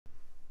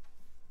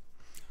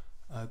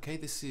Okay,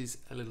 this is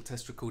a little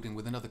test recording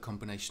with another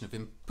combination of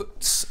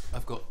inputs.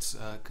 I've got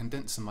a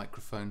condenser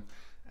microphone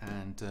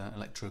and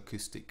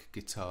electroacoustic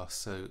guitar.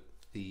 So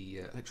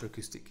the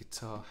electroacoustic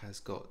guitar has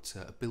got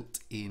a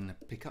built-in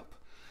pickup,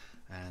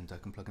 and I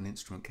can plug an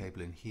instrument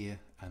cable in here,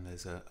 and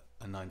there's a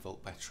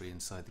 9-volt battery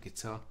inside the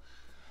guitar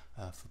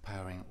for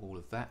powering all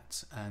of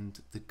that. And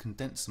the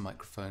condenser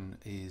microphone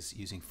is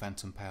using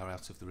phantom power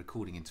out of the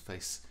recording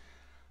interface,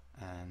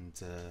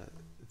 and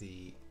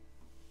the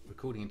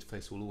recording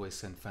interface will always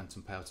send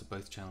phantom power to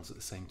both channels at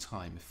the same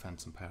time if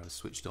phantom power is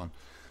switched on.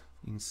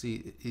 You can see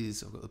it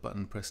is, I've got the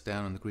button pressed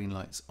down and the green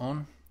light's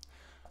on,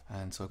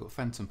 and so I've got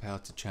phantom power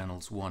to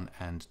channels 1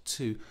 and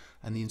 2,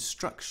 and the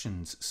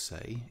instructions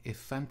say if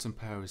phantom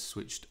power is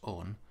switched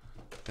on,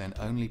 then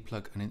only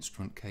plug an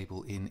instrument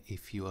cable in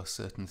if you are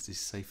certain that it is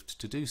safe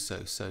to do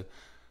so. So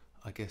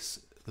I guess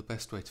the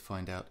best way to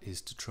find out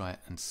is to try it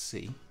and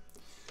see.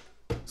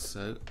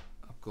 So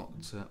I've got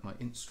my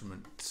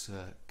instrument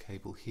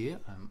cable here,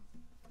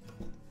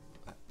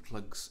 that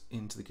plugs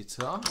into the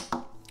guitar,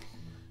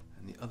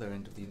 and the other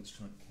end of the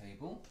instrument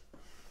cable,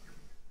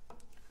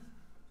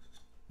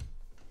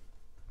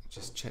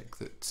 just check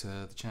that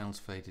the channel's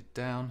faded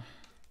down,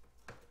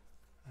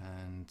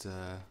 and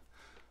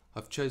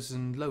I've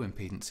chosen low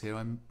impedance here.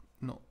 I'm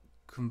not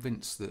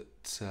convinced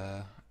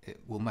that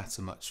it will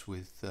matter much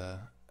with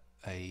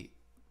a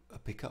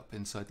pickup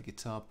inside the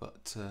guitar,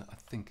 but I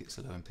think it's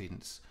a low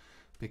impedance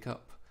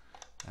pickup.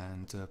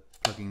 And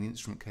plugging the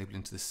instrument cable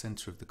into the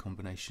center of the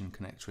combination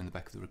connector in the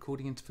back of the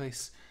recording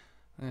interface.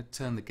 I'm going to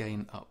turn the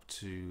gain up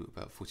to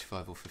about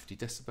 45 or 50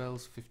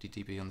 decibels, 50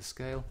 dB on the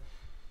scale,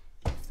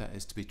 if that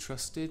is to be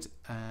trusted.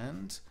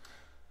 And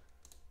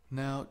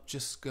now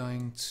just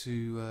going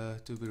to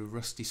do a bit of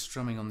rusty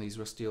strumming on these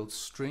rusty old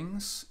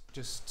strings,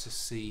 just to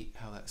see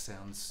how that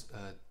sounds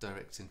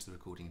direct into the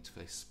recording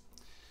interface.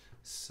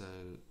 So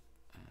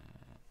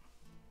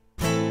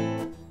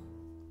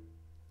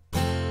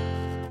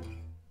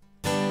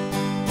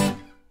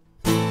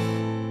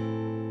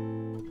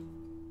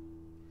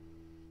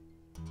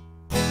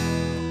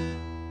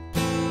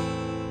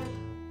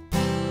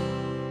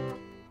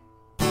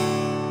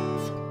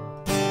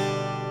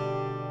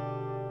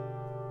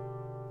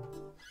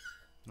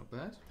not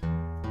bad.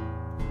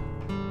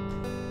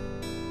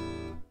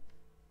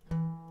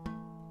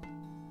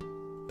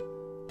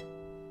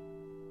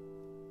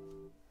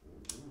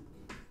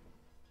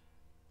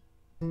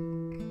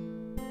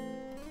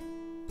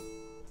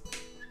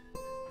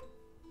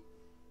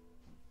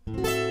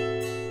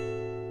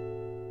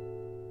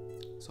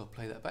 So I'll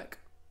play that back,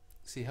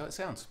 see how it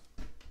sounds.